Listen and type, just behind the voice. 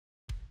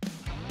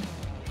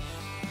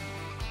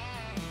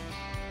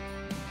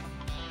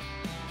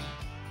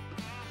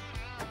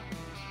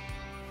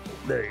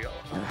There you go.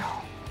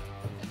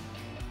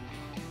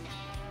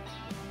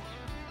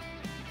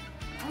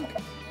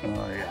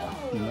 Oh yeah,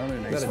 another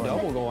nice Got a one.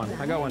 double going.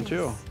 I got one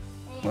too.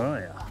 Oh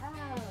yeah,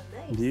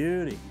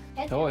 beauty.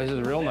 Oh, this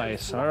is real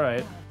nice. All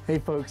right. Hey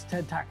folks,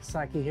 Ted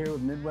Takasaki here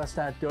with Midwest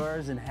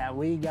Outdoors, and have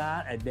we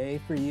got a day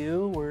for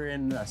you? We're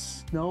in the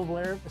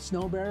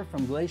SnoBear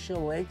from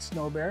Glacial Lake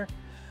SnoBear.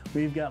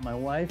 We've got my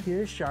wife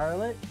here,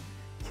 Charlotte,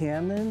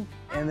 Camden,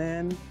 and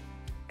then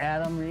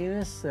Adam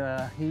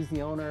Renis. He's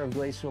the owner of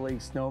Glacial Lake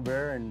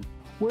SnoBear, and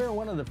we're in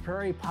one of the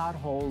prairie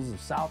potholes of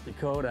South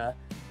Dakota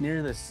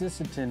near the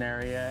Sisseton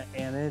area,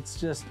 and it's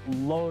just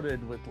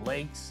loaded with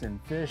lakes and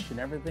fish and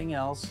everything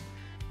else,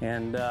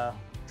 and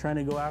trying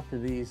to go after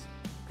these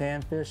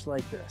panfish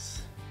like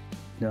this.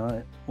 You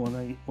know,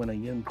 when I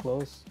get them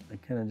close, I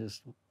kind of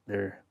just,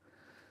 there.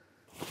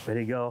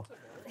 Ready to go.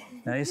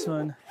 Nice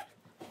one.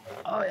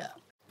 Oh yeah.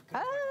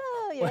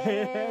 Oh, yeah.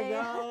 There you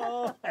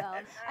go. Well,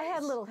 I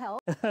had a little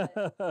help.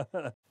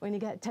 But when you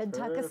got Ted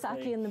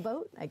Takasaki in the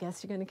boat, I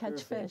guess you're going to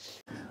catch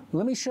fish.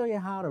 Let me show you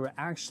how to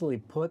actually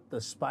put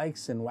the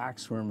spikes and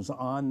waxworms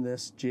on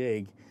this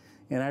jig.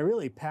 And I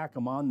really pack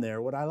them on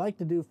there. What I like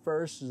to do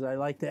first is I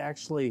like to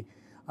actually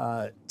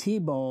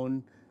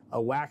T-bone a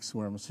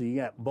waxworm. So you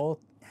got both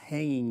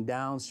hanging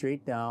down,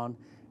 straight down.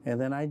 And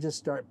then I just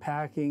start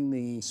packing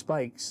the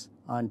spikes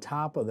on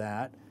top of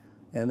that.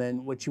 And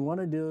then what you want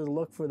to do is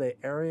look for the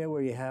area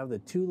where you have the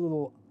two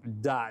little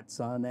dots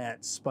on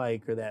that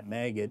spike or that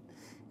maggot.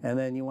 And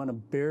then you want to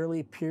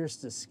barely pierce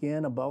the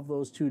skin above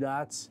those two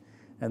dots.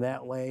 And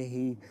that way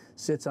he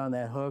sits on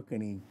that hook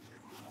and he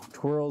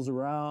twirls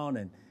around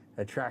and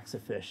attracts a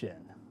fish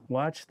in.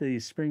 Watch the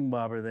spring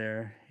bobber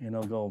there and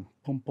it'll go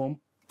pump, pump.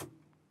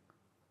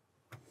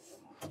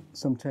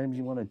 Sometimes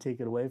you want to take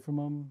it away from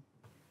him.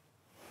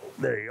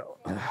 There you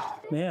go.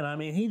 Man, I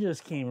mean, he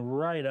just came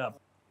right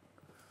up.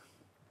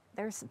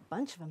 There's a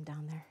bunch of them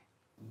down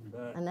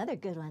there. Another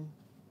good one.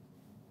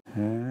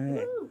 All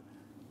right.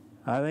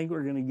 I think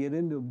we're going to get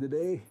into them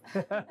today.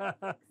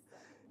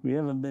 We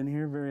haven't been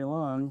here very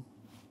long.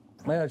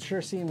 Well, it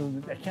sure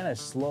seems kind of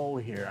slow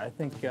here. I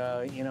think,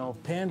 you know,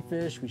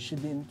 panfish, we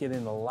should get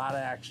into a lot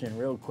of action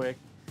real quick.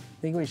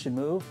 Think we should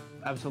move?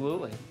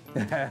 Absolutely.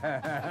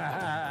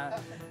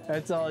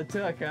 That's all it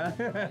took, huh?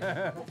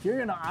 If you're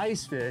gonna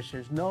ice fish,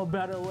 there's no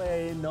better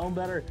way,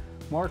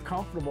 more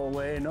comfortable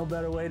way, no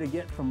better way to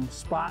get from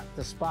spot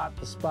to spot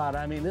to spot.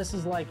 I mean, this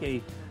is like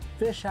a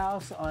fish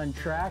house on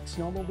tracks,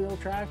 snowmobile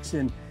tracks,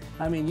 and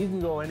I mean, you can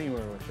go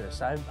anywhere with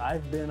this.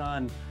 I've been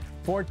on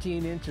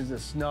 14 inches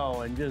of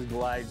snow and just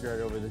glides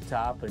right over the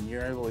top, and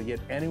you're able to get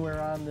anywhere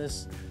on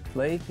this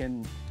lake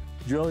and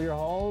drill your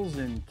holes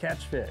and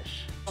catch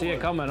fish. See it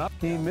coming up.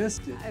 He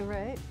missed it. All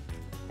right.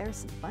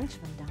 There's a bunch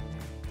of them down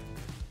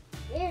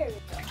there.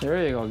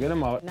 There you go. Get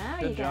them out. Now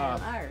Good you job.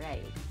 got them. All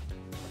right.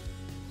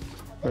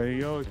 There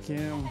you go,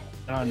 Kim.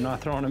 I'm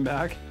not throwing them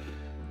back.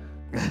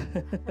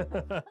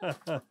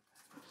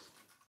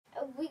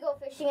 We go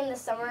fishing in the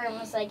summer and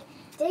was like,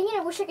 dang it,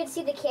 I wish I could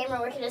see the camera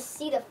where I could just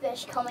see the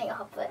fish coming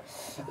up. But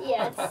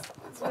yeah,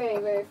 it's very,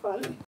 very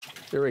fun.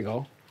 There we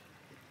go.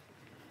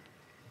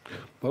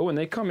 But when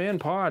they come in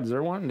pods,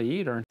 they're wanting to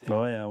eat, aren't they?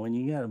 Oh yeah, when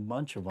you got a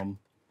bunch of them.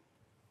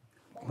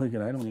 Look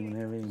at, I don't even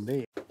have any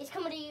bait. He's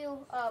coming to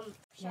you,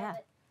 Yeah.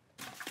 Charlotte.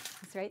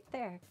 It's right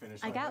there.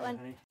 I got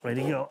one. Way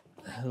to go.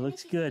 It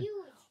looks good.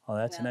 Oh,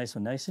 that's a nice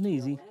one. Nice and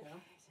easy.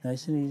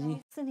 Nice and easy.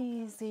 Nice and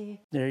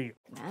easy. There you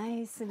go.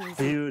 Nice and easy.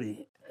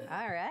 Beauty.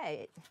 All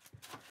right.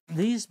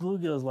 These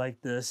bluegills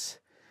like this,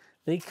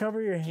 they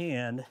cover your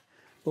hand.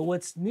 But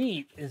what's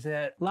neat is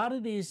that a lot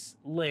of these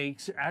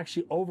lakes are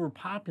actually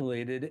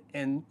overpopulated,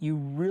 and you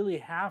really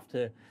have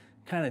to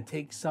kind of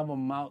take some of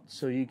them out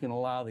so you can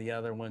allow the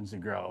other ones to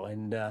grow.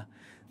 And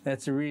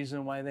that's the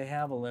reason why they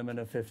have a limit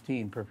of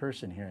 15 per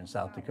person here in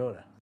South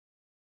Dakota.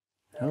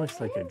 That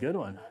looks like a good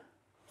one.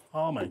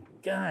 Oh my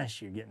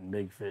gosh, you're getting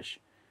big fish.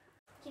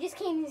 He just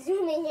came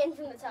zooming in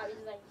from the top. He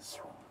was like,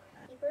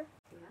 keeper?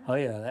 Oh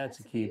yeah, that's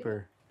a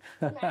keeper.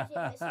 Imagine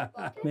this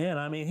bucket. Man,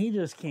 I mean, he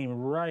just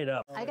came right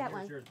up. I got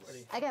one.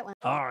 I got one.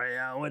 Oh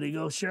yeah, way to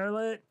go,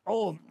 Charlotte.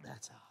 Oh,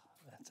 that's a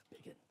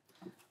big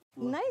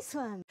one. Nice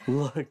one.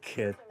 Look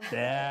at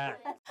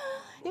that.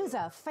 It was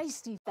a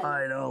feisty fish.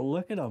 I know,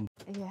 look at him.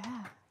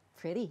 Yeah.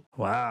 Pretty.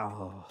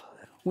 Wow.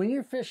 When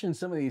you're fishing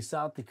some of these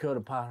South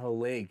Dakota pothole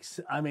lakes,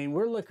 I mean,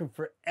 we're looking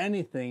for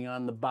anything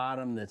on the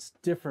bottom that's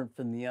different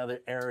from the other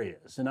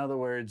areas. In other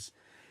words,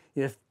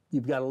 if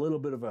you've got a little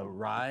bit of a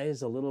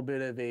rise, a little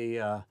bit of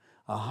a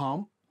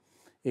hump,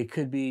 it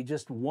could be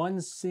just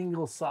one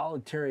single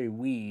solitary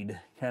weed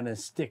kind of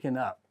sticking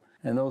up.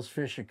 And those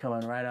fish are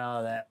coming right out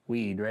of that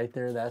weed right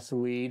there. That's the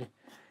weed.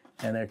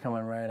 And they're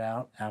coming right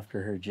out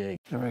after her jig.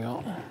 There we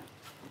go.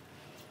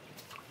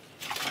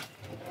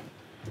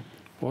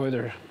 Boy,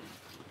 they're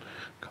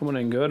coming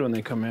in good when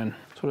they come in.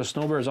 That's what a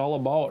SnoBear is all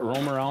about.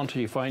 Roam around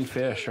till you find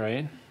fish,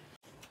 right?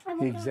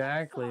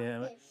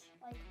 Exactly.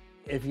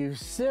 If you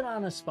sit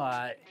on a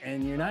spot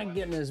and you're not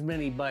getting as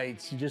many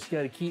bites, you just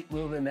got to keep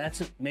moving.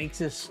 That's what makes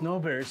this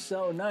SnoBear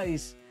so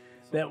nice,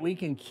 that we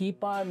can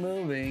keep on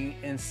moving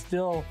and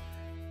still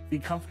be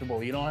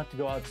comfortable. You don't have to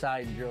go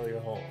outside and drill your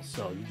holes.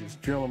 So you just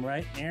drill them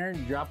right in there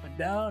and drop it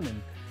down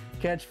and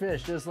catch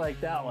fish just like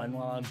that one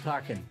while I'm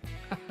talking.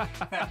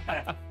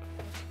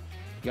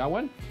 Got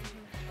one?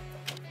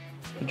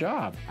 Good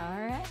job. All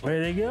right.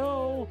 Way to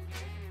go,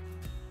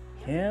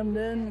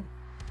 Camden.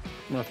 I'm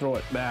gonna throw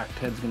it back.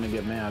 Ted's gonna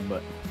get mad,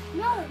 but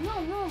No,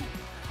 no, no.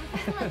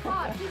 That's what I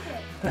thought. Keep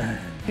it.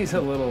 he's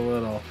a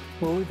little.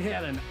 Well, we've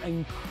had an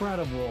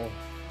incredible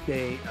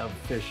day of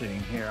fishing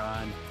here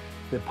on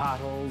the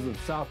potholes of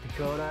South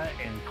Dakota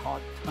and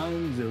caught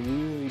tons of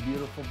really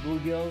beautiful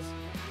bluegills.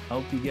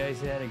 Hope you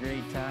guys had a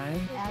great time.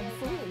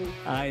 Absolutely.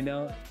 I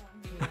know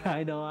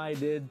I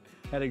did.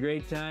 Had a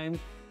great time.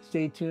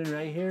 Stay tuned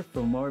right here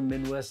for more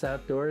Midwest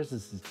Outdoors.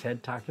 This is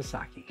Ted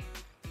Takasaki.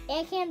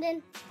 And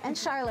Camden. And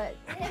Charlotte.